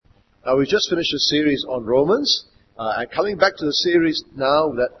Now, we just finished a series on Romans, and coming back to the series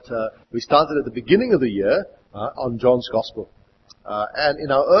now that we started at the beginning of the year on John's Gospel. And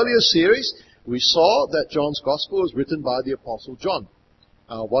in our earlier series, we saw that John's Gospel was written by the Apostle John,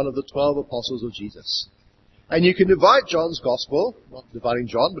 one of the 12 apostles of Jesus. And you can divide John's Gospel, not dividing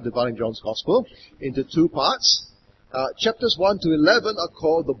John, but dividing John's Gospel, into two parts. Chapters 1 to 11 are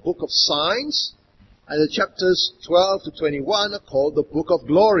called the Book of Signs, and the chapters 12 to 21 are called the Book of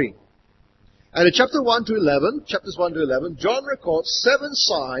Glory. And in chapters 1 to 11, John records 7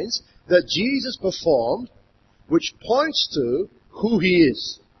 signs that Jesus performed, which points to who he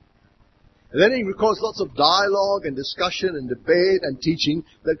is. And then he records lots of dialogue and discussion and debate and teaching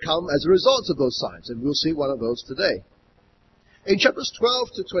that come as a result of those signs. And we'll see one of those today. In chapters 12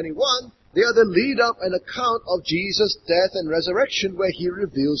 to 21, they are the lead-up and account of Jesus' death and resurrection, where he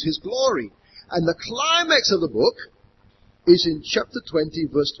reveals his glory. And the climax of the book is in chapter 20,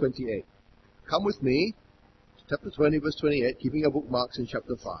 verse 28. Come with me, chapter 20, verse 28, keeping your bookmarks in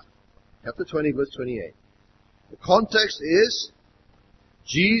chapter 5. Chapter 20, verse 28. The context is,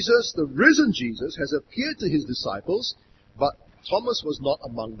 Jesus, the risen Jesus, has appeared to his disciples, but Thomas was not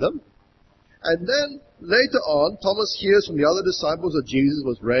among them. And then, later on, Thomas hears from the other disciples that Jesus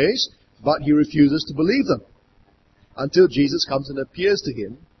was raised, but he refuses to believe them, until Jesus comes and appears to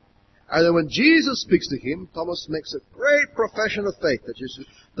him. And then when Jesus speaks to him, Thomas makes a great profession of faith. That is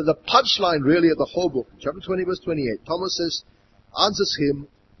the punchline, really, of the whole book. Chapter 20, verse 28. Thomas answers him,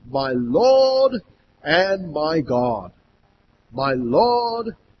 "My Lord and my God." My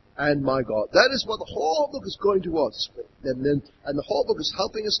Lord and my God. That is what the whole book is going towards. And the whole book is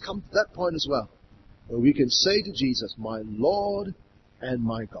helping us come to that point as well, where we can say to Jesus, "My Lord and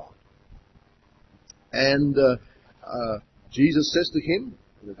my God." And Jesus says to him,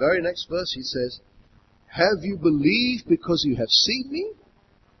 in the very next verse, he says, "Have you believed because you have seen me?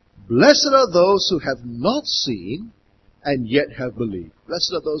 Blessed are those who have not seen and yet have believed."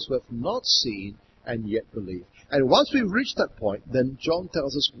 Blessed are those who have not seen and yet believe. And once we reach that point, then John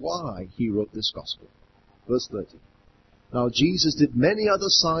tells us why he wrote this gospel. Verse 30. "Now Jesus did many other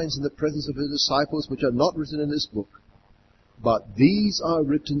signs in the presence of his disciples, which are not written in this book. But these are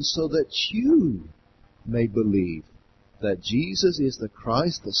written so that you may believe that Jesus is the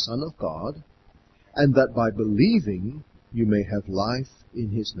Christ, the Son of God, and that by believing you may have life in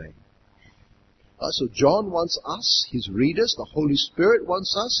his name." So John wants us, his readers, the Holy Spirit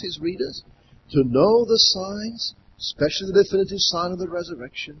wants us, his readers, to know the signs, especially the definitive sign of the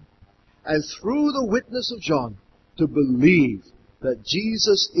resurrection, and through the witness of John, to believe that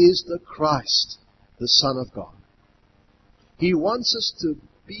Jesus is the Christ, the Son of God. He wants us to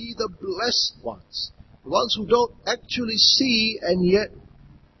be the blessed ones, the ones who don't actually see and yet,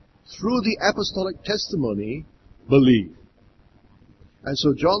 through the apostolic testimony, believe. And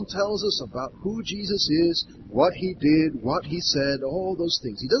so John tells us about who Jesus is, what he did, what he said, all those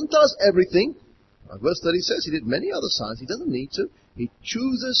things. He doesn't tell us everything. Verse 30 says he did many other signs. He doesn't need to. He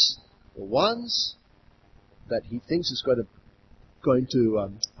chooses the ones that he thinks is going to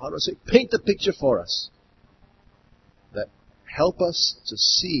paint the picture for us, that help us to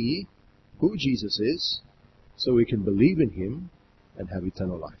see who Jesus is, so we can believe in him and have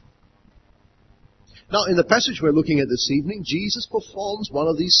eternal life. Now, in the passage we're looking at this evening, Jesus performs one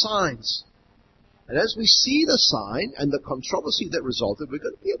of these signs. And as we see the sign and the controversy that resulted, we're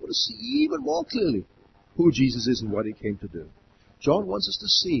going to be able to see even more clearly who Jesus is and what he came to do. John wants us to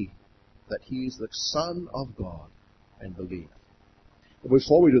see that he is the Son of God and believe. But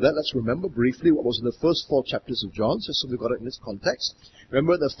before we do that, let's remember briefly what was in the first 4 chapters of John, just so we've got it in this context.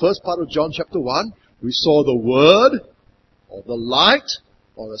 Remember the first part of John chapter 1, we saw the Word, or the light,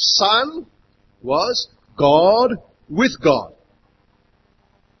 or the Son, was God with God.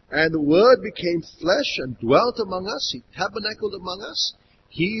 And the Word became flesh and dwelt among us. He tabernacled among us.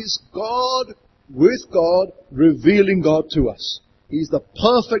 He is God with God, revealing God to us. He's the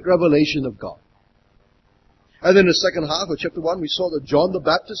perfect revelation of God. And then in the second half of chapter 1, we saw that John the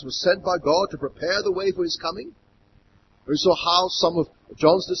Baptist was sent by God to prepare the way for his coming. We saw how some of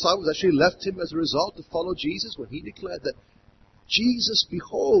John's disciples actually left him as a result to follow Jesus when he declared that, "Jesus,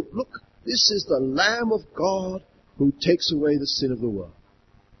 behold, look, this is the Lamb of God who takes away the sin of the world."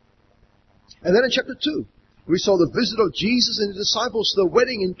 And then in chapter 2, we saw the visit of Jesus and his disciples to the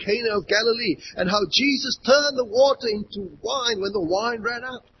wedding in Cana of Galilee, and how Jesus turned the water into wine when the wine ran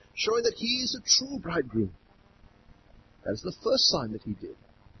out, showing that he is a true bridegroom. That's the first sign that he did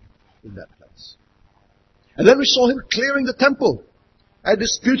in that place. And then we saw him clearing the temple and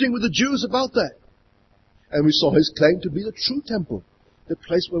disputing with the Jews about that. And we saw his claim to be the true temple, the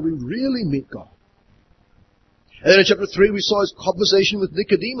place where we really meet God. And then in chapter 3 we saw his conversation with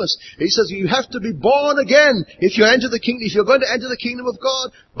Nicodemus. He says, you have to be born again if you're going to enter the kingdom of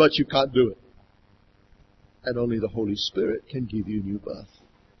God, but you can't do it. And only the Holy Spirit can give you new birth.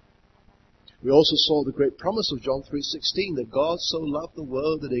 We also saw the great promise of John 3:16, that God so loved the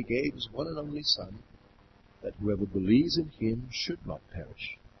world that he gave his one and only Son, that whoever believes in him should not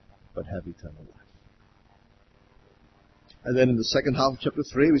perish, but have eternal life. And then in the second half of chapter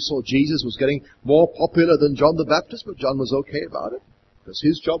 3, we saw Jesus was getting more popular than John the Baptist, but John was okay about it, because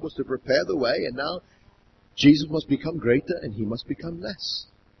his job was to prepare the way, and now Jesus must become greater and he must become less.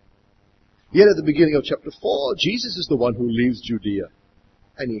 Yet at the beginning of chapter 4, Jesus is the one who leaves Judea,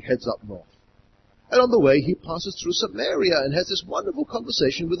 and he heads up north. And on the way, he passes through Samaria and has this wonderful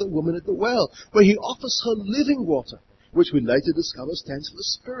conversation with a woman at the well, where he offers her living water, which we later discover stands for the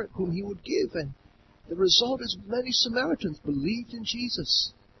Spirit whom he would give. And the result is many Samaritans believed in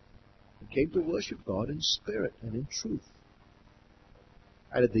Jesus and came to worship God in spirit and in truth.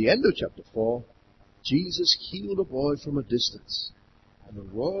 And at the end of chapter 4, Jesus healed a boy from a distance, and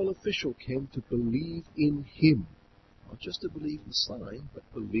the royal official came to believe in him. Not just to believe the sign,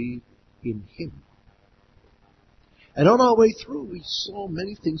 but believe in him. And on our way through, we saw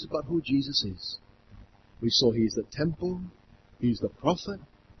many things about who Jesus is. We saw he's the temple, he's the prophet,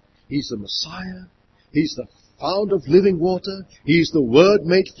 he's the Messiah, he's the fount of living water, he's the Word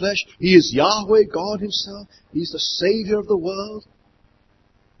made flesh, he is Yahweh, God himself, he's the Savior of the world.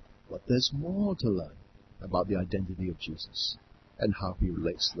 But there's more to learn about the identity of Jesus and how he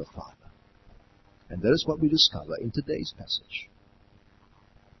relates to the Father. And that is what we discover in today's passage.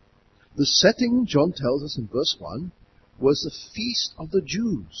 The setting, John tells us in verse 1, was the feast of the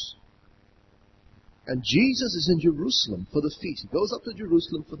Jews. And Jesus is in Jerusalem for the feast. He goes up to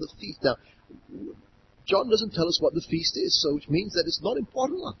Jerusalem for the feast. Now, John doesn't tell us what the feast is, so which means that it's not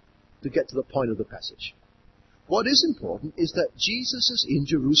important enough to get to the point of the passage. What is important is that Jesus is in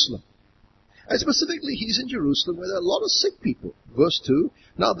Jerusalem. And specifically, he's in Jerusalem where there are a lot of sick people. Verse 2,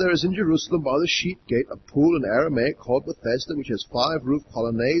 now there is in Jerusalem by the sheep gate a pool in Aramaic called Bethesda, which has 5 roof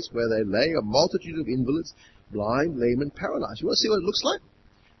colonnades where they lay a multitude of invalids, blind, lame, and paralyzed. You want to see what it looks like?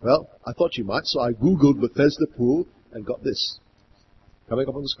 Well, I thought you might, so I googled Bethesda pool and got this coming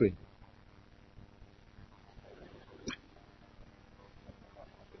up on the screen.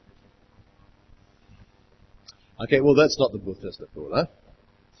 Okay, well that's not the Bethesda pool, huh?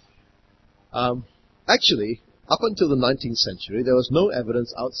 Actually, up until the 19th century, there was no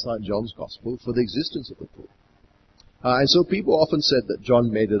evidence outside John's Gospel for the existence of the pool. And so people often said that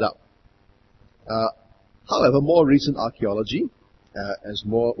John made it up. However, more recent archaeology, as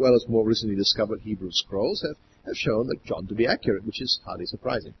more recently discovered Hebrew scrolls, have shown that John to be accurate, which is hardly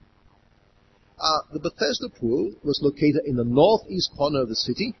surprising. The Bethesda pool was located in the northeast corner of the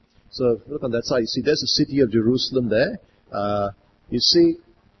city. So if you look on that side, you see there's the city of Jerusalem there. You see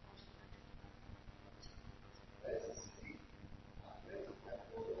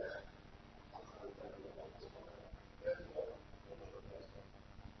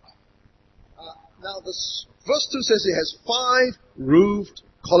now this verse 2 says it has 5 roofed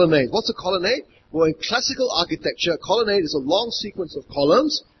colonnades. What's a colonnade? Well, in classical architecture, a colonnade is a long sequence of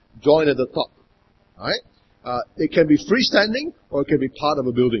columns joined at the top. Alright? It can be freestanding or it can be part of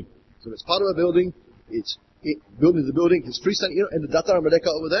a building. So if it's part of a building, it's building the building, it's freestanding. You know, in the Dattara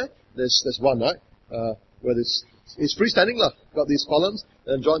Merdeka over there, there's one, right? Where it's freestanding, look, got these columns,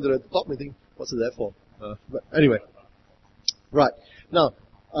 and joined it at the top, and you think, what's it there for? But anyway. Right. Now,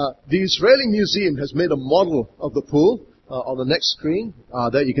 the Israeli Museum has made a model of the pool on the next screen.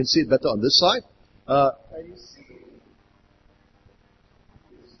 There you can see it better on this side. And you see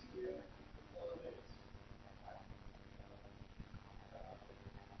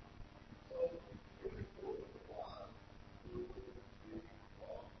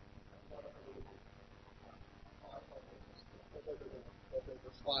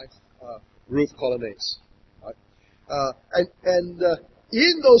roof colonnades. Right? And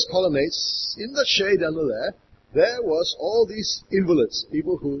in those colonnades, in the shade under there was all these invalids,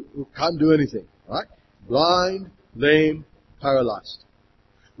 people who can't do anything. Right? Blind, lame, paralyzed.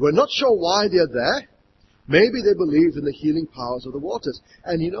 We're not sure why they're there. Maybe they believed in the healing powers of the waters.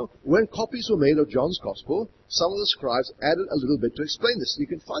 And you know, when copies were made of John's Gospel, some of the scribes added a little bit to explain this. You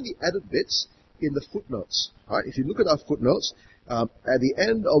can find the added bits in the footnotes. All right? If you look at our footnotes, at the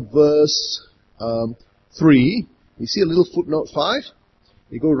end of verse 3, you see a little footnote 5.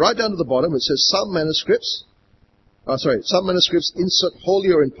 You go right down to the bottom. It says some manuscripts insert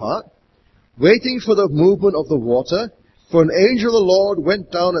wholly or in part, waiting for the movement of the water. For an angel of the Lord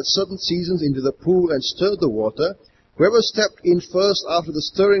went down at certain seasons into the pool and stirred the water. Whoever stepped in first after the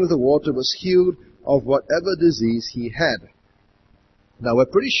stirring of the water was healed of whatever disease he had. Now we're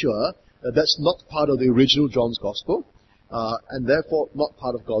pretty sure that that's not part of the original John's Gospel, and therefore not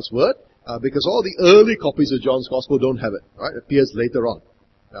part of God's Word, because all the early copies of John's Gospel don't have it, right? It appears later on.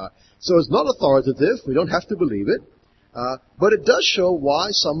 So it's not authoritative, we don't have to believe it, but it does show why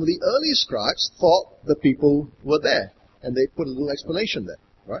some of the early scribes thought the people were there, and they put a little explanation there,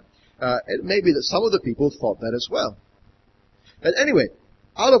 right? It may be that some of the people thought that as well. And anyway,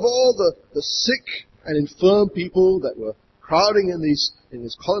 out of all the sick and infirm people that were crowding in these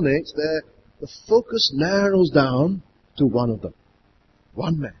colonnades there, the focus narrows down to one of them.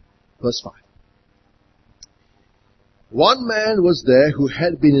 One man. Verse 5. One man was there who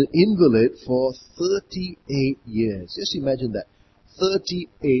had been an invalid for 38 years. Just imagine that.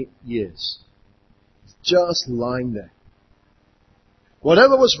 38 years. Just lying there.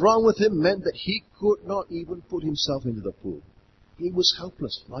 Whatever was wrong with him meant that he could not even put himself into the pool. He was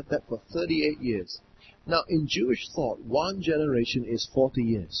helpless like that for 38 years. Now, in Jewish thought, one generation is 40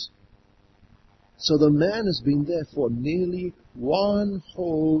 years. So the man has been there for nearly one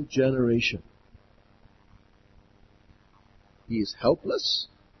whole generation. He is helpless,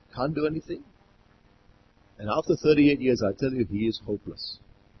 can't do anything. And after 38 years, I tell you, he is hopeless.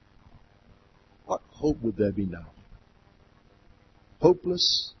 What hope would there be now?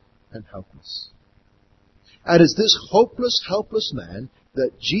 Hopeless and helpless. And it's this hopeless, helpless man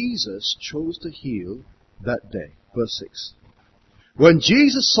that Jesus chose to heal that day. Verse 6. When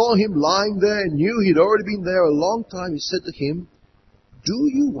Jesus saw him lying there and knew he'd already been there a long time, he said to him, "Do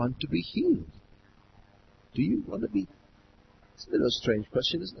you want to be healed?" Do you want to be? It's a bit of a strange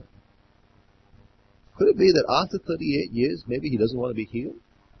question, isn't it? Could it be that after 38 years, maybe he doesn't want to be healed?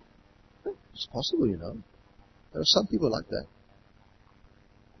 It's possible, you know. There are some people like that.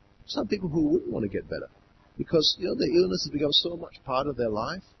 Some people who wouldn't want to get better. Because, you know, the illness has become so much part of their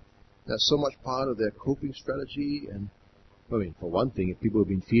life. That's so much part of their coping strategy. And, I mean, for one thing, if people have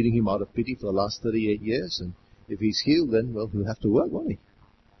been feeding him out of pity for the last 38 years, and if he's healed, then, well, he'll have to work, won't he?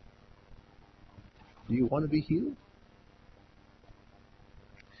 Do you want to be healed?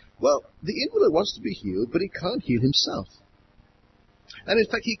 Well, the invalid wants to be healed, but he can't heal himself. And in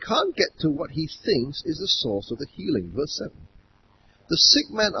fact, he can't get to what he thinks is the source of the healing. Verse 7. The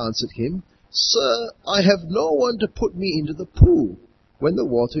sick man answered him, "Sir, I have no one to put me into the pool when the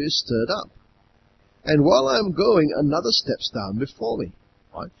water is stirred up. And while I am going, another steps down before me."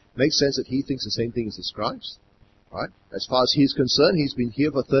 Right? Makes sense that he thinks the same thing as the scribes. Right? As far as he's concerned, he's been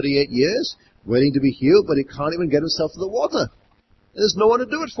here for 38 years, waiting to be healed, but he can't even get himself to the water. There's no one to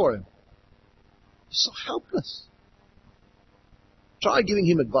do it for him. He's so helpless. Try giving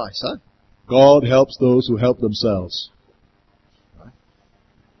him advice, huh? God helps those who help themselves. Right?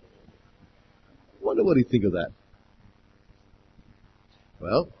 Wonder what he'd think of that.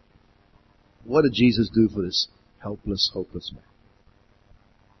 Well, what did Jesus do for this helpless, hopeless man?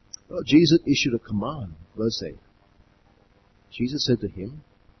 Well, Jesus issued a command, verse 8. Jesus said to him,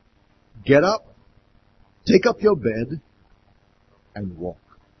 "Get up, take up your bed, and walk."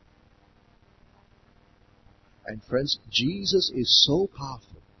 And friends, Jesus is so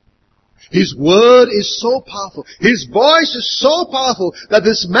powerful. His word is so powerful. His voice is so powerful that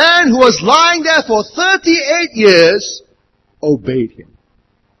this man who was lying there for 38 years obeyed him.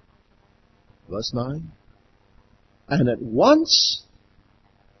 Verse 9. And at once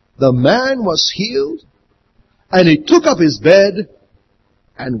the man was healed, and he took up his bed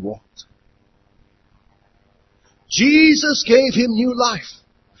and walked. Jesus gave him new life.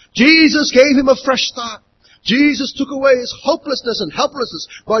 Jesus gave him a fresh start. Jesus took away his hopelessness and helplessness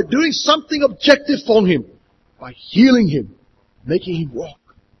by doing something objective for him, by healing him, making him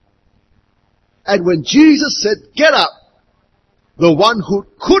walk. And when Jesus said, "Get up," the one who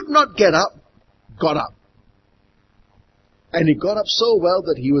could not get up, got up. And he got up so well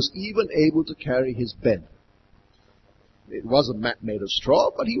that he was even able to carry his bed. It was a mat made of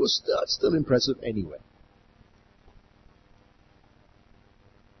straw, but he was still impressive anyway.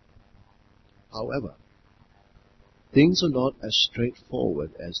 However, things are not as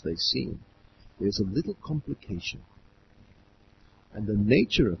straightforward as they seem. There's a little complication. And the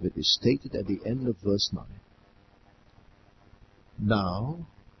nature of it is stated at the end of verse 9. Now,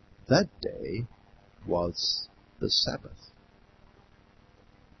 that day was the Sabbath.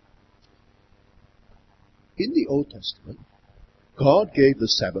 In the Old Testament, God gave the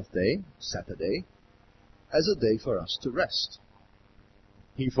Sabbath day, Saturday, as a day for us to rest.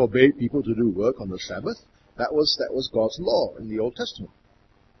 He forbade people to do work on the Sabbath. That was God's law in the Old Testament.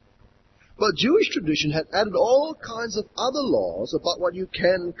 But Jewish tradition had added all kinds of other laws about what you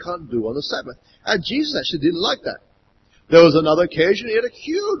can and can't do on the Sabbath. And Jesus actually didn't like that. There was another occasion, he had a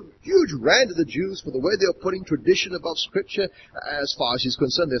huge rant at the Jews for the way they were putting tradition above Scripture. As far as he's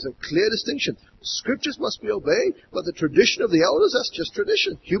concerned, there's a clear distinction. Scriptures must be obeyed, but the tradition of the elders, that's just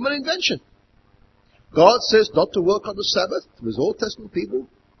tradition, human invention. God says not to work on the Sabbath to his Old Testament people,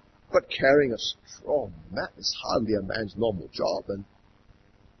 but carrying a strong mat is hardly a man's normal job.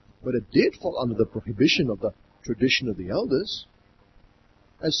 But it did fall under the prohibition of the tradition of the elders,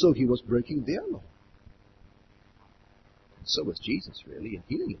 and so he was breaking their law. And so was Jesus, really, in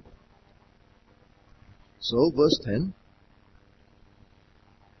healing him. So, verse 10,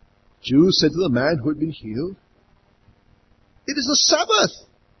 Jews said to the man who had been healed, "It is the Sabbath.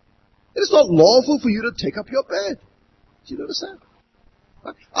 It is not lawful for you to take up your bed." Do you notice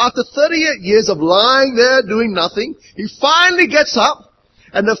that? After 38 years of lying there doing nothing, he finally gets up,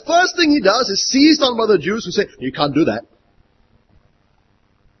 and the first thing he does is seized on by the Jews who say, "You can't do that."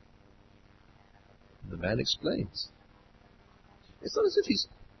 The man explains. It's not as if he's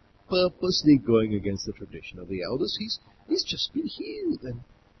purposely going against the tradition of the elders. He's just been healed, and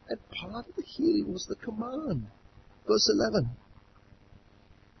part of the healing was the command. Verse 11.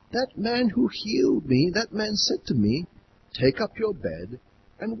 "That man who healed me, that man said to me, 'Take up your bed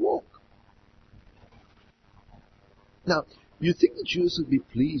and walk.'" Now, you think the Jews would be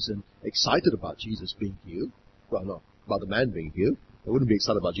pleased and excited about Jesus being healed? Well, no, about the man being healed. They wouldn't be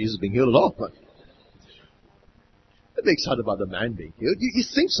excited about Jesus being healed at all, but they'd be excited about the man being healed. You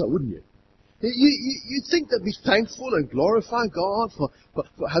think so, wouldn't you? You'd think they'd be thankful and glorify God for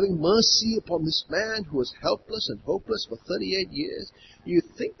having mercy upon this man who was helpless and hopeless for 38 years. You'd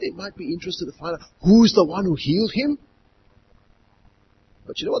think they might be interested to find out who's the one who healed him.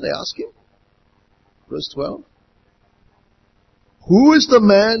 But you know what they ask him? Verse 12. "Who is the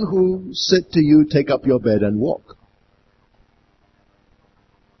man who said to you, 'Take up your bed and walk'?"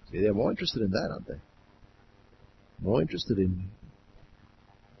 See, they're more interested in that, aren't they? More interested in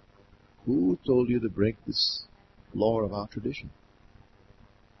who told you to break this law of our tradition.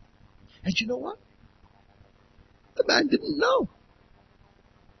 And you know what? The man didn't know.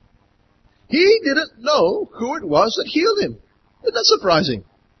 He didn't know who it was that healed him. Isn't that surprising?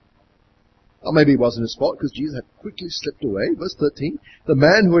 Or maybe it wasn't his fault because Jesus had quickly slipped away. Verse 13, "The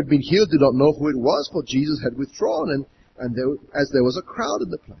man who had been healed did not know who it was, for Jesus had withdrawn, and there was a crowd in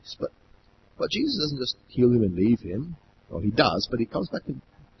the place." But Jesus doesn't just heal him and leave him. Or he does, but he comes back and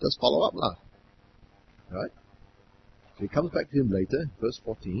does follow up now. Right? So he comes back to him later, verse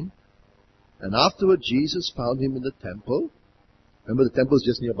 14. "And afterward Jesus found him in the temple." Remember, the temple is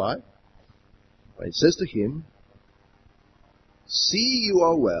just nearby. And it says to him, "See, you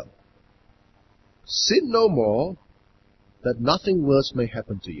are well. Sin no more, that nothing worse may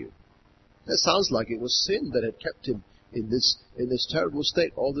happen to you." That sounds like it was sin that had kept him in this terrible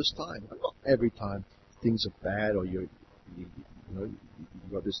state all this time. But not every time things are bad or you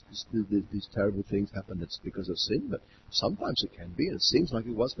got these terrible things happen. It's because of sin, but sometimes it can be, and it seems like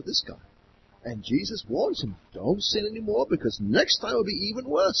it was for this guy. And Jesus warns him, don't sin anymore, because next time will be even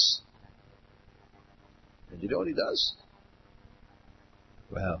worse. And you know what he does?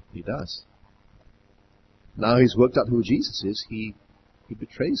 Well, he does. Now he's worked out who Jesus is, he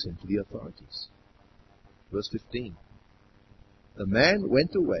betrays him to the authorities. Verse 15. "The man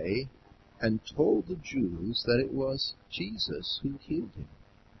went away and told the Jews that it was Jesus who healed him."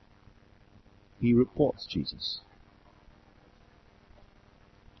 He reports Jesus.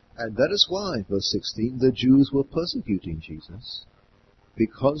 And that is why, verse 16, the Jews were persecuting Jesus,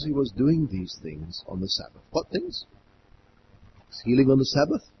 because he was doing these things on the Sabbath. What things? He's healing on the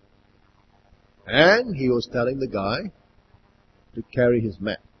Sabbath. And he was telling the guy to carry his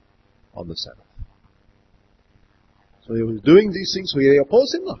mat on the Sabbath. So he was doing these things, so they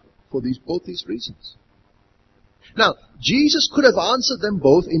opposed him for both these reasons. Now, Jesus could have answered them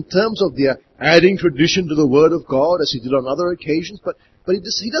both in terms of their adding tradition to the Word of God, as he did on other occasions, but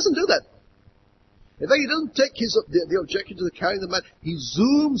he doesn't do that. In fact, he doesn't take the objection to the carrying the mat. He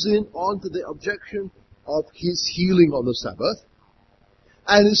zooms in onto the objection of his healing on the Sabbath.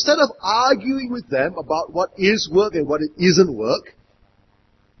 And instead of arguing with them about what is work and what it isn't work,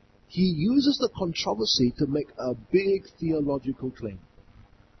 he uses the controversy to make a big theological claim.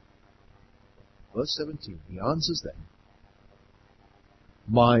 Verse 17, he answers them,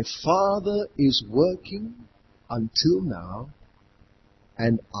 "My Father is working until now,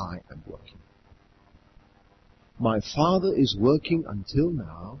 and I am working." My Father is working until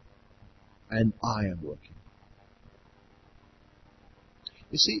now, and I am working.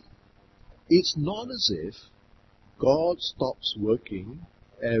 You see, it's not as if God stops working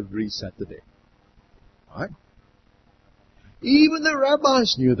every Saturday. Right? Even the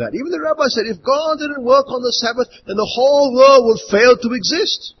rabbis knew that. Even the rabbis said, if God didn't work on the Sabbath, then the whole world would fail to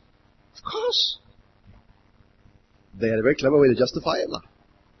exist. Of course. They had a very clever way to justify it now.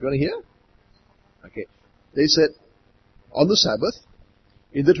 You want to hear? Okay. They said, on the Sabbath,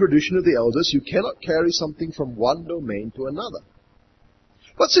 in the tradition of the elders, you cannot carry something from one domain to another.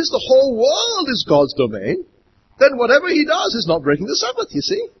 But since the whole world is God's domain, then whatever He does is not breaking the Sabbath, you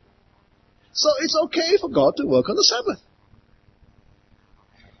see. So it's okay for God to work on the Sabbath.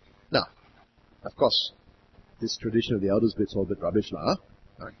 Now, of course, this tradition of the elders bit's all a bit rubbish now.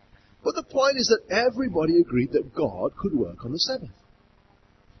 Right? But the point is that everybody agreed that God could work on the Sabbath.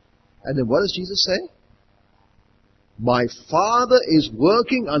 And then what does Jesus say? My Father is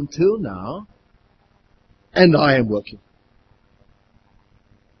working until now, and I am working.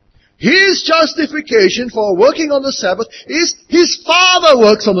 His justification for working on the Sabbath is His Father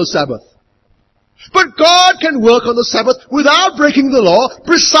works on the Sabbath. But God can work on the Sabbath without breaking the law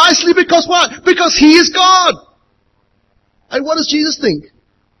precisely because what? Because He is God. And what does Jesus think?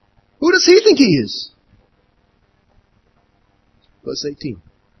 Who does He think He is? Verse 18.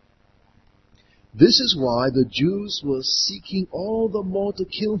 This is why the Jews were seeking all the more to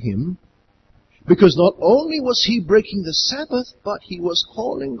kill Him, because not only was He breaking the Sabbath, but He was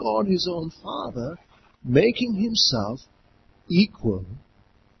calling God His own Father, making Himself equal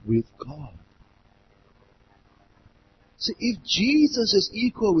with God. See, if Jesus is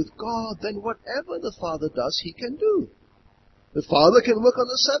equal with God, then whatever the Father does, He can do. The Father can work on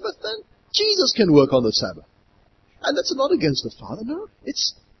the Sabbath, then Jesus can work on the Sabbath. And that's not against the Father, no.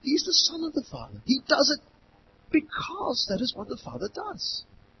 He's the Son of the Father. He does it because that is what the Father does.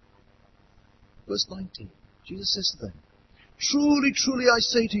 Verse 19, Jesus says to them, Truly, truly I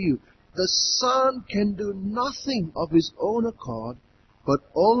say to you, the Son can do nothing of His own accord, but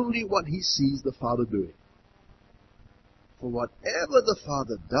only what He sees the Father doing. For whatever the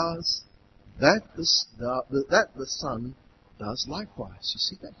Father does, that the Son does likewise. You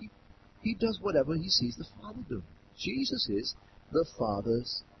see that? He does whatever He sees the Father doing. Jesus is the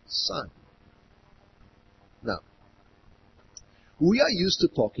Father's Son. Now, we are used to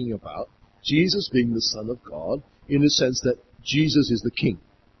talking about Jesus being the Son of God in the sense that Jesus is the King.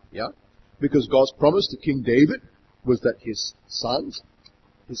 Yeah? Because God's promise to King David was that his sons,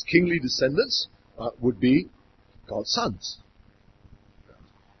 his kingly descendants, would be God's sons.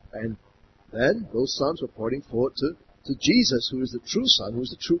 And then those sons were pointing forward to Jesus, who is the true Son, who is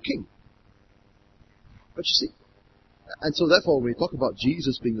the true King. But you see, and so therefore when we talk about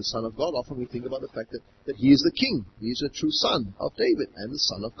Jesus being the Son of God, often we think about the fact that He is the King. He is a true Son of David and the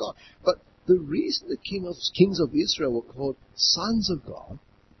Son of God. But the reason the kings of Israel were called sons of God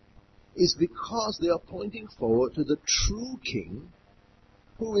is because they are pointing forward to the true King,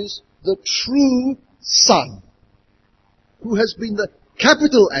 who is the true Son, who has been the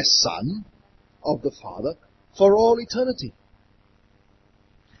capital S Son of the Father for all eternity.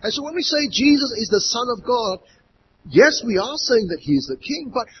 And so when we say Jesus is the Son of God, yes, we are saying that He is the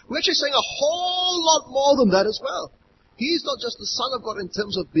King, but we're actually saying a whole lot more than that as well. He is not just the Son of God in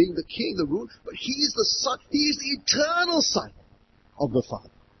terms of being the King, the ruler, but He is the Son, He is the eternal Son of the Father.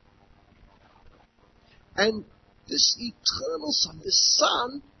 And this eternal Son, this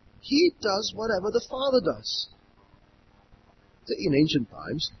Son, He does whatever the Father does. So in ancient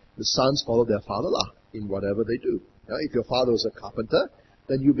times, the sons followed their father in whatever they do. Now, if your father was a carpenter,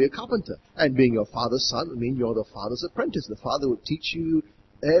 then you'll be a carpenter. And being your father's son would mean you're the father's apprentice. The father would teach you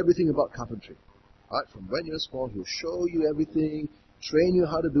everything about carpentry. Right? From when you're small, He'll show you everything, train you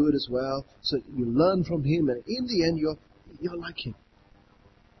how to do it as well, so you learn from Him, and in the end, you're like Him.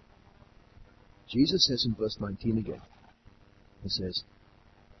 Jesus says in verse 19 again, He says,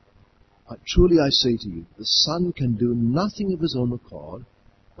 Truly I say to you, the Son can do nothing of His own accord,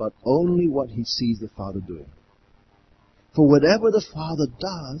 but only what He sees the Father doing. For whatever the Father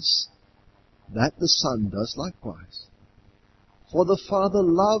does, that the Son does likewise. For the Father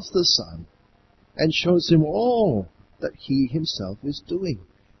loves the Son, and shows Him all that He Himself is doing.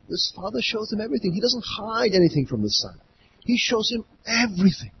 This Father shows Him everything. He doesn't hide anything from the Son. He shows Him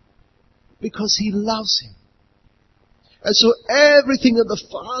everything, because He loves Him. And so everything that the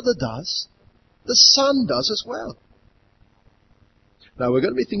Father does, the Son does as well. Now we're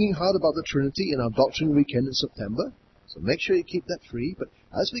going to be thinking hard about the Trinity in our Doctrine Weekend in September, so make sure you keep that free. But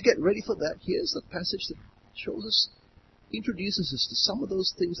as we get ready for that, here's the passage that shows us, introduces us to some of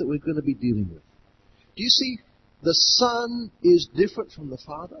those things that we're going to be dealing with. Do you see, the Son is different from the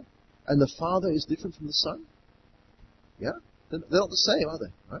Father, and the Father is different from the Son? Yeah? They're not the same, are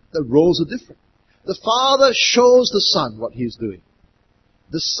they? Right? The roles are different. The Father shows the Son what He is doing.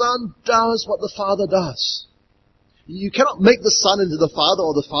 The Son does what the Father does. You cannot make the Son into the Father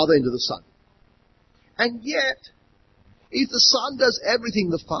or the Father into the Son. And yet, if the Son does everything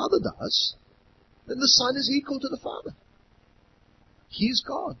the Father does, then the Son is equal to the Father. He is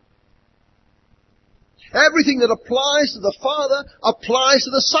God. Everything that applies to the Father applies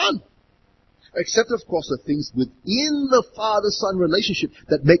to the Son. Except, of course, the things within the Father-Son relationship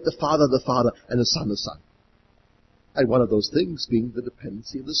that make the Father and the Son the Son. And one of those things being the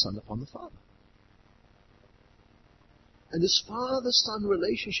dependency of the Son upon the Father. And this Father-Son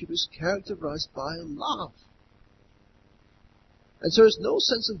relationship is characterized by love. And so there's no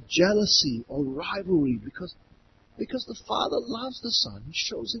sense of jealousy or rivalry because the Father loves the Son and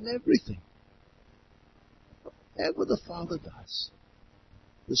shows him everything. Whatever the Father does,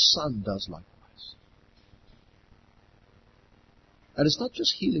 the Son does likewise. And it's not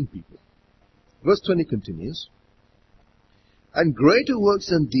just healing people. Verse 20 continues, and greater works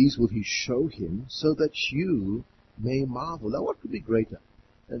than these will he show him, so that you may marvel. Now what could be greater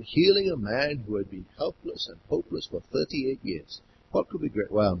than healing a man who had been helpless and hopeless for 38 years? What could be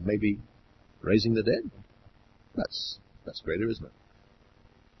greater? Well, maybe raising the dead. That's greater, isn't it?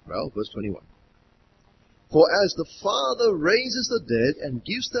 Well, verse 21. For as the Father raises the dead and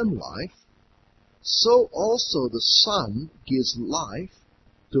gives them life, so also the Son gives life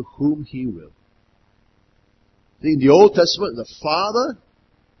to whom he will. In the Old Testament, the Father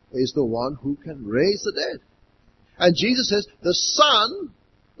is the one who can raise the dead. And Jesus says the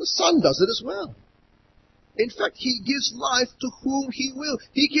Son does it as well. In fact, he gives life to whom he will.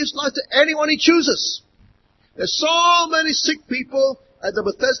 He gives life to anyone he chooses. There's so many sick people at the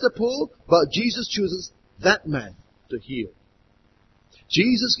Bethesda pool, but Jesus chooses that man to heal.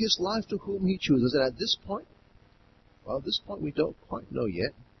 Jesus gives life to whom he chooses. And at this point we don't quite know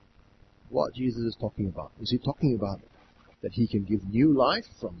yet what Jesus is talking about. Is he talking about that he can give new life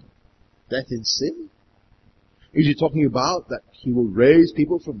from death in sin? Is he talking about that he will raise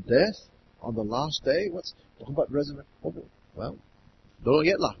people from death on the last day? What's talking about resurrection? Well, don't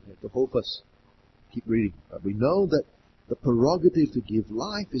get lah. The whole verse. Keep reading. But we know that the prerogative to give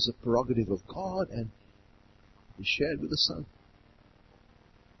life is a prerogative of God and is shared with the Son.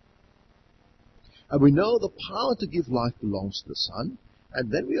 And we know the power to give life belongs to the Son.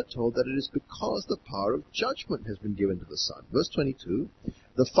 And then we are told that it is because the power of judgment has been given to the Son. Verse 22,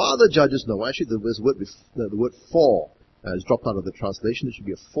 the Father judges no one. Actually, the word for is dropped out of the translation. There should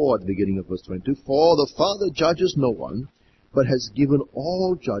be a for at the beginning of verse 22. For the Father judges no one, but has given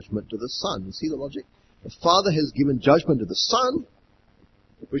all judgment to the Son. You see the logic? The Father has given judgment to the Son,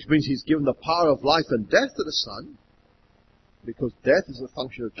 which means he's given the power of life and death to the Son, because death is a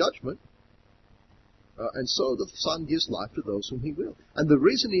function of judgment. And so the Son gives life to those whom he will. And the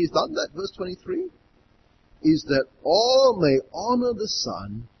reason he's done that, verse 23, is that all may honor the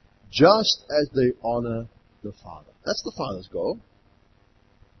Son just as they honor the Father. That's the Father's goal.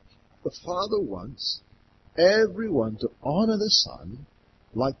 The Father wants everyone to honor the Son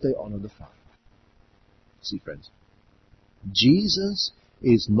like they honor the Father. See, friends, Jesus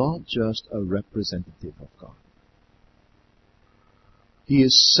is not just a representative of God. He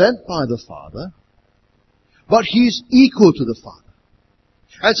is sent by the Father, but he is equal to the Father.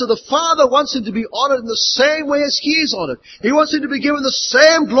 And so the Father wants him to be honored in the same way as he is honored. He wants him to be given the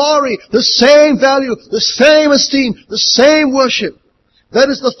same glory, the same value, the same esteem, the same worship.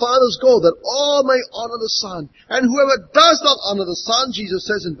 That is the Father's goal, that all may honor the Son. And whoever does not honor the Son, Jesus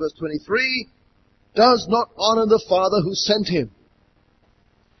says in verse 23, does not honor the Father who sent him.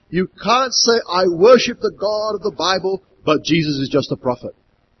 You can't say, I worship the God of the Bible, but Jesus is just a prophet.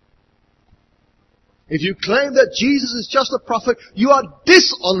 If you claim that Jesus is just a prophet, you are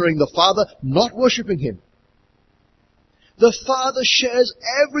dishonoring the Father, not worshipping him. The Father shares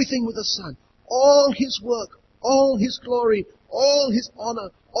everything with the Son. All his work, all his glory, all his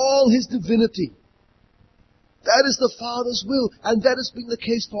honor, all his divinity. That is the Father's will, and that has been the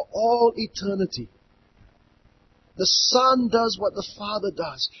case for all eternity. The Son does what the Father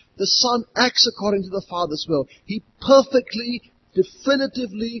does. The Son acts according to the Father's will. He perfectly,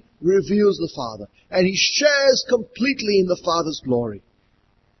 definitively reveals the Father. And he shares completely in the Father's glory.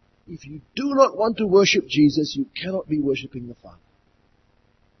 If you do not want to worship Jesus, you cannot be worshipping the Father.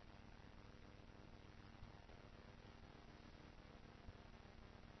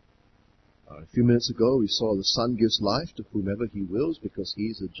 A few minutes ago, we saw the Son gives life to whomever he wills because he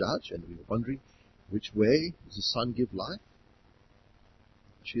is a judge, and we were wondering which way does the Son give life?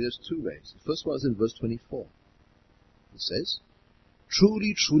 Actually, there's two ways. The first one is in verse 24. It says,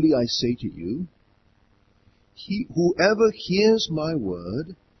 truly, truly, I say to you, whoever hears my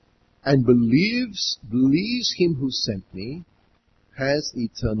word and believes him who sent me has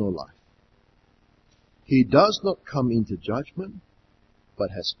eternal life. He does not come into judgment, but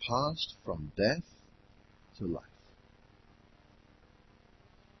has passed from death to life.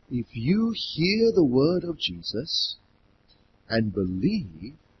 If you hear the word of Jesus and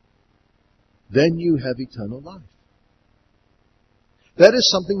believe, then you have eternal life. That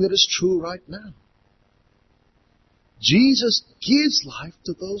is something that is true right now. Jesus gives life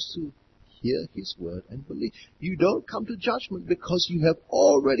to those who hear His word and believe. You don't come to judgment because you have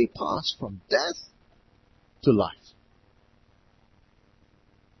already passed from death to life.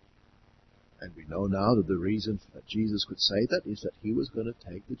 And we know now that the reason that Jesus could say that is that He was going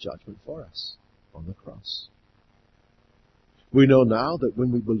to take the judgment for us on the cross. We know now that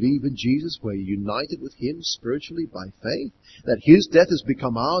when we believe in Jesus, we're united with Him spiritually by faith, that His death has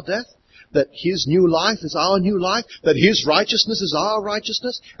become our death, that His new life is our new life, that His righteousness is our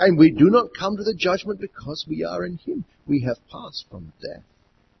righteousness, and we do not come to the judgment because we are in Him. We have passed from death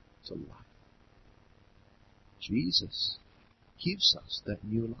to life. Jesus gives us that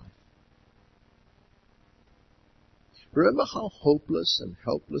new life. Remember how hopeless and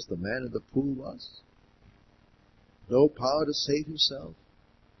helpless the man in the pool was? No power to save himself,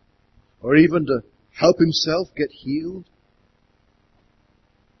 or even to help himself get healed.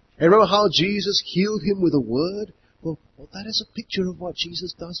 And remember how Jesus healed him with a word? Well, that is a picture of what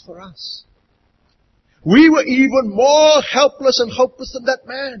Jesus does for us. We were even more helpless and hopeless than that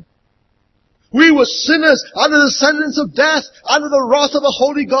man. We were sinners under the sentence of death, under the wrath of a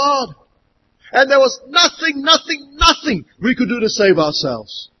holy God. And there was nothing we could do to save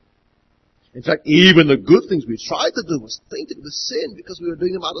ourselves. In fact, even the good things we tried to do was tainted with sin because we were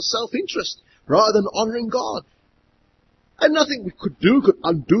doing them out of self-interest rather than honoring God. And nothing we could do could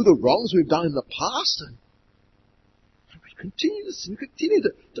undo the wrongs we've done in the past. And we continue to sin. We continue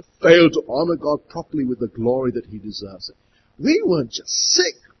to fail to honor God properly with the glory that He deserves. We weren't just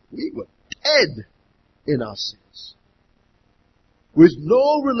sick. We were dead in our sins, with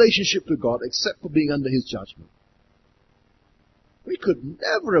no relationship to God except for being under His judgment. We could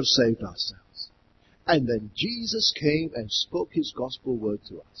never have saved ourselves. And then Jesus came and spoke His gospel word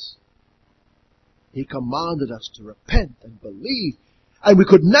to us. He commanded us to repent and believe, and we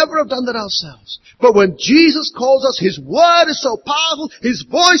could never have done that ourselves. But when Jesus calls us, His word is so powerful, His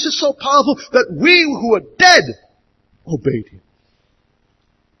voice is so powerful, that we who were dead obeyed Him.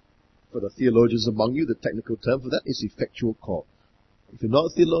 For the theologians among you, the technical term for that is effectual call. If you're not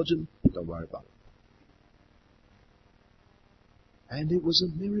a theologian, don't worry about it. And it was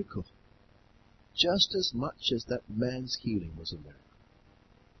a miracle, just as much as that man's healing was a miracle.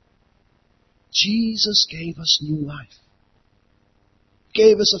 Jesus gave us new life,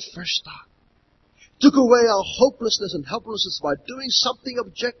 gave us a fresh start, took away our hopelessness and helplessness by doing something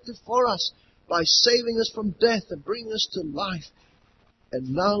objective for us, by saving us from death and bringing us to life.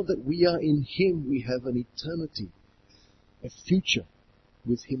 And now that we are in Him, we have an eternity, a future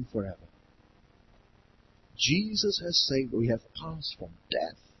with Him forever. Jesus has saved, we have passed from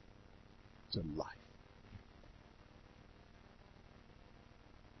death to life.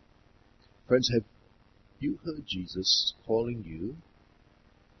 Friends, have you heard Jesus calling you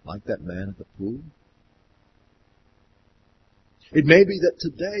like that man at the pool? It may be that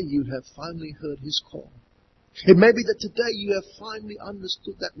today you have finally heard His call. It may be that today you have finally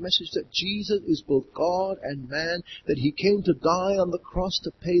understood that message that Jesus is both God and man, that He came to die on the cross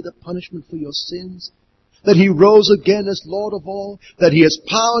to pay the punishment for your sins, that He rose again as Lord of all, that He has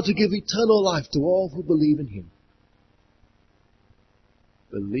power to give eternal life to all who believe in Him.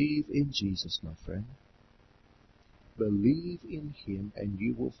 Believe in Jesus, my friend. Believe in Him and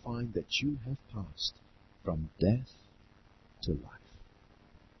you will find that you have passed from death to life.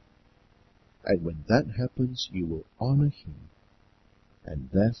 And when that happens, you will honor Him and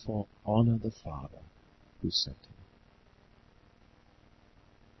therefore honor the Father who sent Him.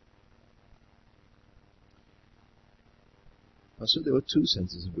 So there were two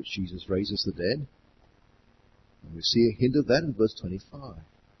senses in which Jesus raises the dead. And we see a hint of that in verse 25.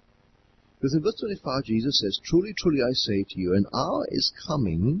 Because in verse 25 Jesus says, "Truly, truly I say to you, an hour is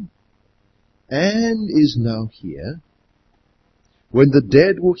coming and is now here, when the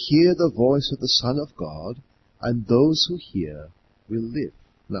dead will hear the voice of the Son of God, and those who hear will live."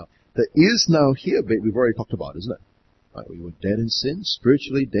 Now, the is now here bit we've already talked about, isn't it? Right, we were dead in sin,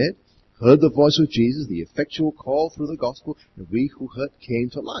 spiritually dead, heard the voice of Jesus, the effectual call through the gospel, and we who heard came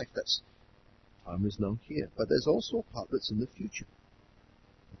to life. That's time is now here. But there's also a part that's in the future.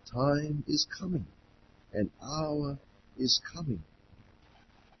 The time is coming. An hour is coming.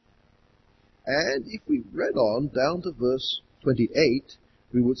 And if we read on down to verse 28,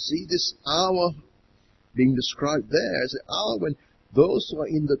 we would see this hour being described there as an hour when those who are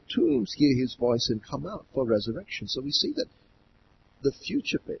in the tombs hear his voice and come out for resurrection. So we see that the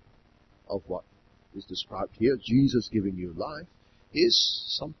future bit of what is described here, Jesus giving you life,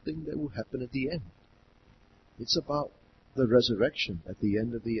 is something that will happen at the end. It's about the resurrection at the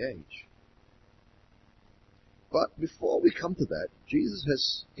end of the age. But before we come to that, Jesus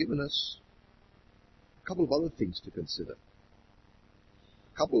has given us a couple of other things to consider.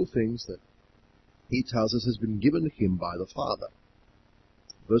 A couple of things that he tells us has been given to him by the Father.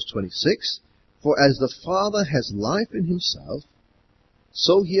 Verse 26, for as the Father has life in himself,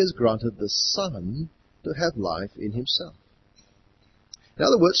 so he has granted the Son to have life in himself. In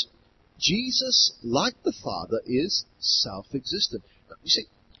other words, Jesus, like the Father, is self-existent. Now, you see,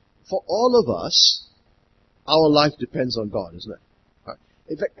 for all of us, our life depends on God, isn't it? Right?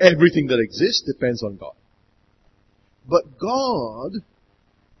 In fact, everything that exists depends on God. But God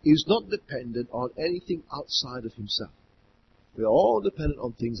is not dependent on anything outside of himself. We are all dependent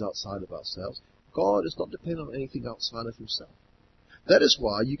on things outside of ourselves. God is not dependent on anything outside of himself. That is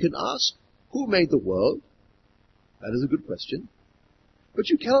why you can ask, who made the world? That is a good question. But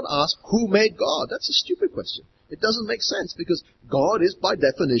you cannot ask, who made God? That's a stupid question. It doesn't make sense because God is by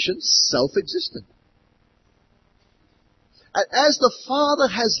definition self-existent. And as the Father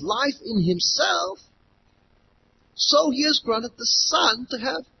has life in himself, so he has granted the Son to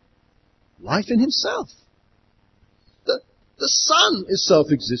have life in himself. The Son is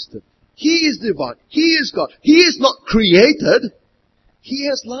self-existent. He is divine. He is God. He is not created. He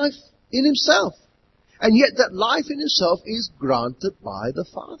has life in himself. And yet that life in himself is granted by the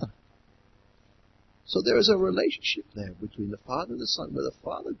Father. So there is a relationship there between the Father and the Son, where the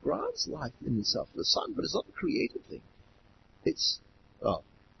Father grants life in himself to the Son, but it's not a created thing. It's,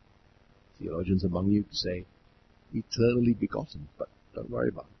 theologians among you say, eternally begotten, but don't worry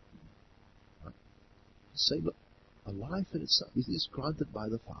about it. Right? Say, look, a life in itself is granted by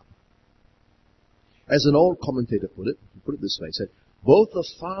the Father. As an old commentator put it this way, he said, both the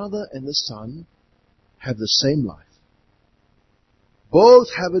Father and the Son have the same life. Both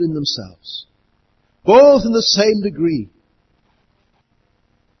have it in themselves. Both in the same degree.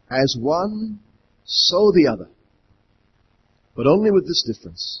 As one, so the other. But only with this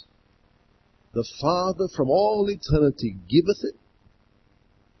difference. The Father from all eternity giveth it,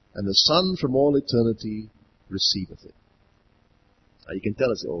 and the Son from all eternity receiveth it. Now you can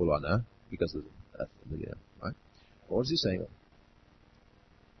tell it's all one, because of that, right? What is he saying?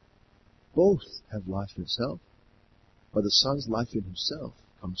 Both have life in himself, but the Son's life in himself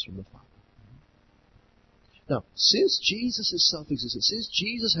comes from the Father. Now, since Jesus is self-existent, since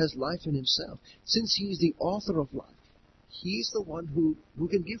Jesus has life in himself, since he is the author of life, he's the one who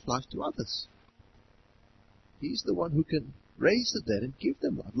can give life to others. He's the one who can raise the dead and give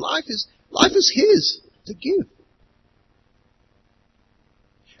them life. Life is his to give.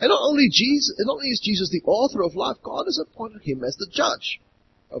 And not only is Jesus the author of life, God has appointed him as the judge.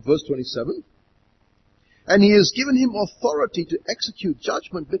 Verse 27. And he has given him authority to execute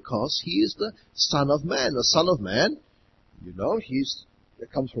judgment because he is the Son of Man. The Son of Man,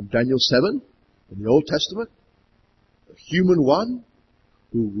 it comes from Daniel 7 in the Old Testament. The human one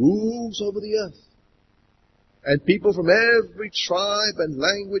who rules over the earth. And people from every tribe and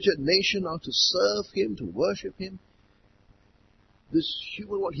language and nation are to serve him, to worship him. This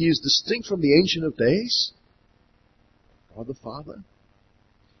human one, he is distinct from the Ancient of Days, God the Father,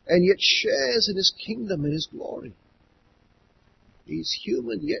 and yet shares in his kingdom and his glory. He's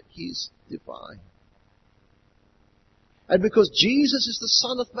human, yet he's divine. And because Jesus is the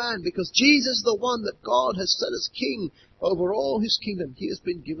Son of Man, because Jesus is the one that God has set as king over all his kingdom, he has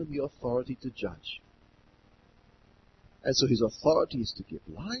been given the authority to judge. And so his authority is to give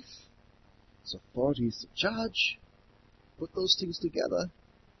life, his authority is to judge. Put those things together,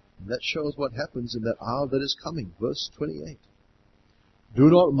 and that shows what happens in that hour that is coming. Verse 28. Do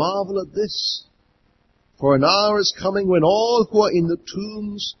not marvel at this, for an hour is coming when all who are in the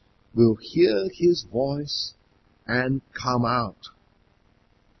tombs will hear his voice and come out.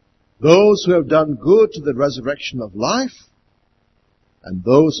 Those who have done good to the resurrection of life, and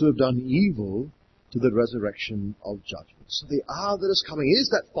those who have done evil to the resurrection of judgment. So the hour that is coming is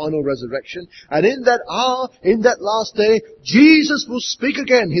that final resurrection, and in that hour, in that last day, Jesus will speak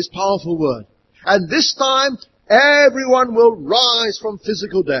again his powerful word. And this time, everyone will rise from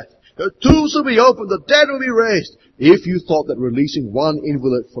physical death. The tombs will be opened, the dead will be raised. If you thought that releasing one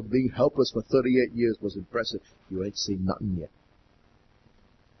invalid from being helpless for 38 years was impressive, you ain't seen nothing yet.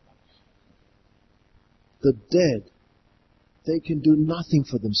 The dead, they can do nothing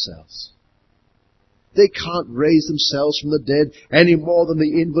for themselves. They can't raise themselves from the dead any more than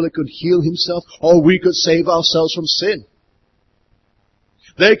the invalid could heal himself or we could save ourselves from sin.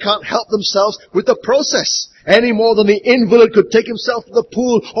 They can't help themselves with the process any more than the invalid could take himself to the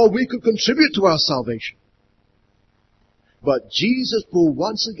pool or we could contribute to our salvation. But Jesus will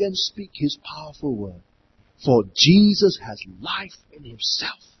once again speak His powerful word. For Jesus has life in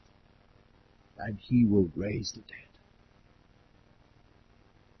Himself, and He will raise the dead.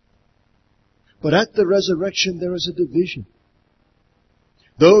 But at the resurrection there is a division.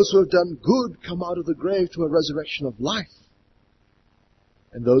 Those who have done good come out of the grave to a resurrection of life.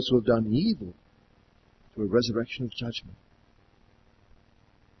 And those who have done evil to a resurrection of judgment.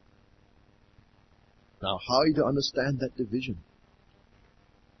 Now, how are you to understand that division?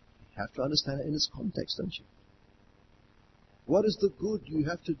 You have to understand it in its context, don't you? What is the good you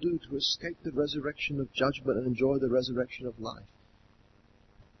have to do to escape the resurrection of judgment and enjoy the resurrection of life?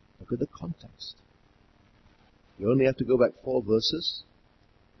 Look at the context. You only have to go back 4 verses,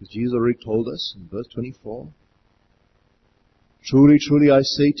 because Jesus already told us in verse 24, Truly, truly, I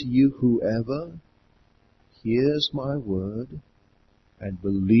say to you, whoever hears my word and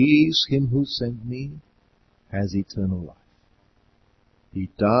believes Him who sent me has eternal life. He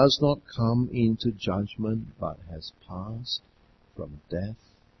does not come into judgment, but has passed from death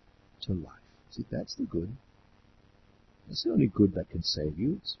to life. See, that's the good. That's the only good that can save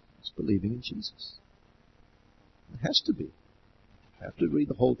you. It's believing in Jesus. It has to be. You have to read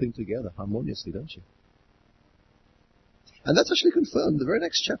the whole thing together harmoniously, don't you? And that's actually confirmed in the very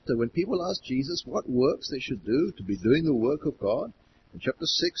next chapter when people ask Jesus what works they should do to be doing the work of God. In chapter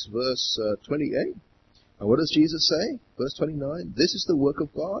 6, verse 28. And what does Jesus say? Verse 29. This is the work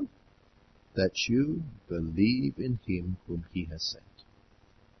of God, that you believe in Him whom He has sent.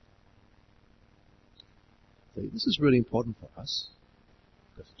 So this is really important for us,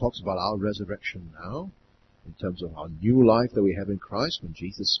 because it talks about our resurrection now, in terms of our new life that we have in Christ when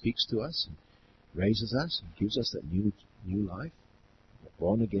Jesus speaks to us and raises us and gives us that new life. We're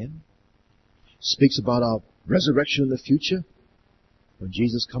born again. Speaks about our resurrection in the future when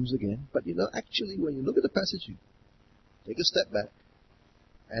Jesus comes again. But actually, when you look at the passage, you take a step back,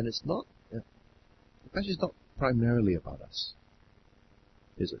 and it's not, the passage is not primarily about us,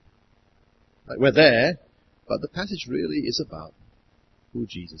 is it? Like, we're there, but the passage really is about who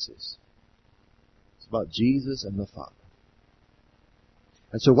Jesus is. It's about Jesus and the Father.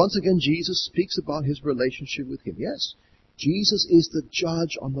 And so once again, Jesus speaks about His relationship with Him. Yes, Jesus is the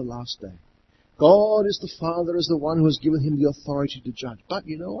judge on the last day. God is the Father, is the one who has given Him the authority to judge. But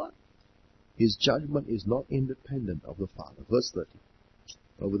you know what? His judgment is not independent of the Father. Verse 30.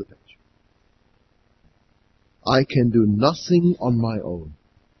 Over the page. I can do nothing on my own.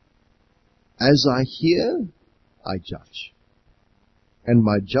 As I hear, I judge. And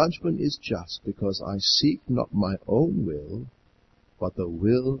my judgment is just, because I seek not my own will, but the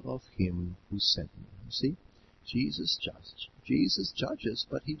will of Him who sent me. You see, Jesus judges,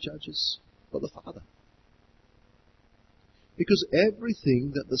 but He judges for the Father. Because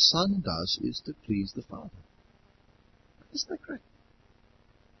everything that the Son does is to please the Father. Isn't that correct?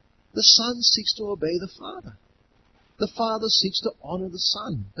 The Son seeks to obey the Father. The Father seeks to honor the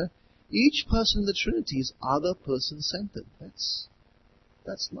Son. Each person in the Trinity is other person-centered.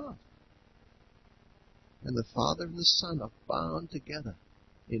 That's love. And the Father and the Son are bound together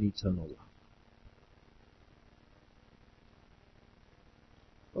in eternal love.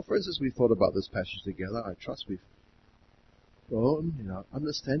 Well, for instance, we thought about this passage together. I trust we've grown in our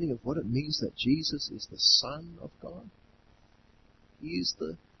understanding of what it means that Jesus is the Son of God. He is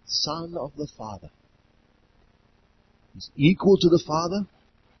the Son of the Father. He's equal to the Father,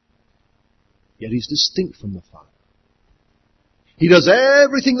 yet He's distinct from the Father. He does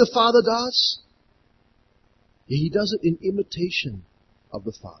everything the Father does. He does it in imitation of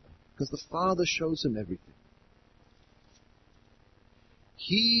the Father, because the Father shows Him everything.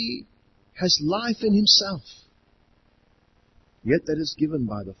 He has life in Himself, yet that is given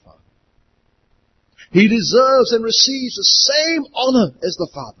by the Father. He deserves and receives the same honor as the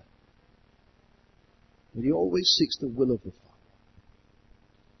Father, but He always seeks the will of the Father.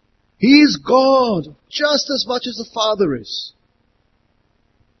 He is God just as much as the Father is,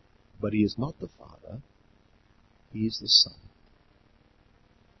 but He is not the Father. He is the Son.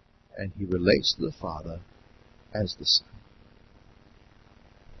 And He relates to the Father as the Son.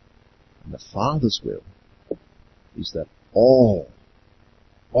 And the Father's will is that all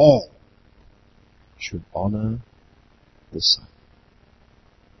should honor the Son.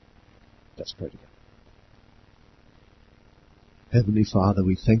 Let's pray together. Heavenly Father,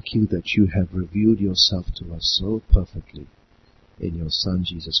 we thank You that You have revealed Yourself to us so perfectly in Your Son,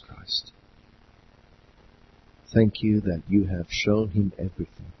 Jesus Christ. Thank You that You have shown Him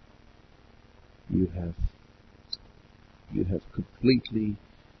everything. You have you have completely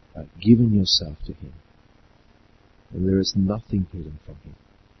given yourself to him. And there is nothing hidden from him.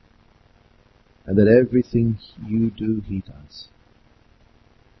 And that everything you do, he does.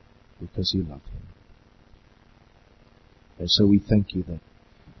 Because you love him. And so we thank you that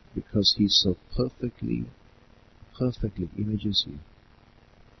because he so perfectly images you,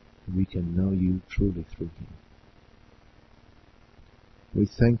 we can know you truly through him. We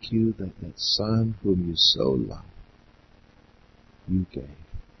thank you that that Son whom you so love, you gave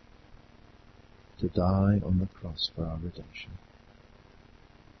to die on the cross for our redemption.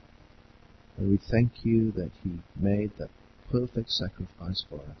 And we thank you that he made that perfect sacrifice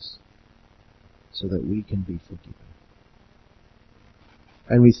for us so that we can be forgiven.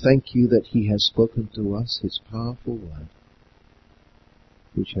 And we thank you that he has spoken to us his powerful word,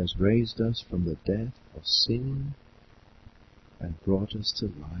 which has raised us from the death of sin and brought us to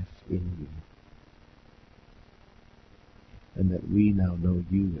life in you. And that we now know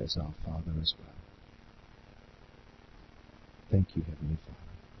you as our Father as well. Thank you, Heavenly Father.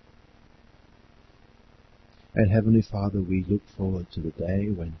 And Heavenly Father, we look forward to the day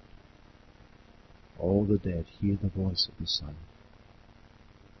when all the dead hear the voice of the Son,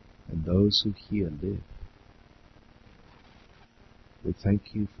 and those who hear live. We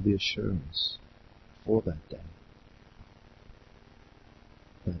thank you for the assurance for that day,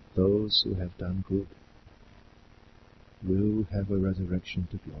 that those who have done good will have a resurrection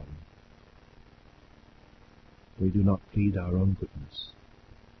to glory. We do not plead our own goodness,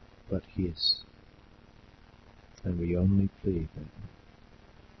 but his. And we only plead that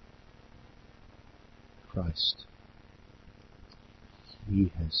Christ,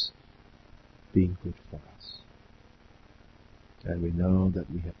 he has been good for us. And we know that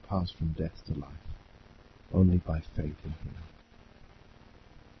we have passed from death to life only by faith in him.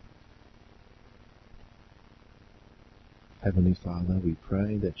 Heavenly Father, we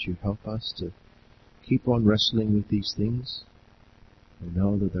pray that you help us to keep on wrestling with these things. We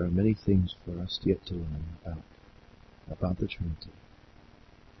know that there are many things for us yet to learn about the Trinity.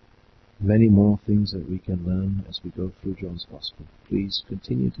 Many more things that we can learn as we go through John's Gospel. Please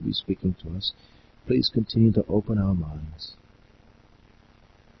continue to be speaking to us. Please continue to open our minds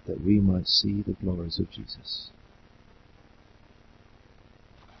that we might see the glories of Jesus.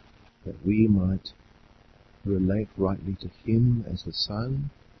 That we might relate rightly to him as the Son,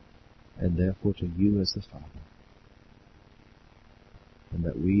 and therefore to you as the Father. And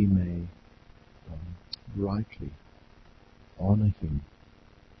that we may rightly honor him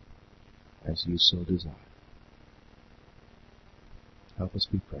as you so desire. Help us,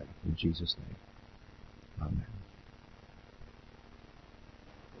 we pray, in Jesus' name. Amen.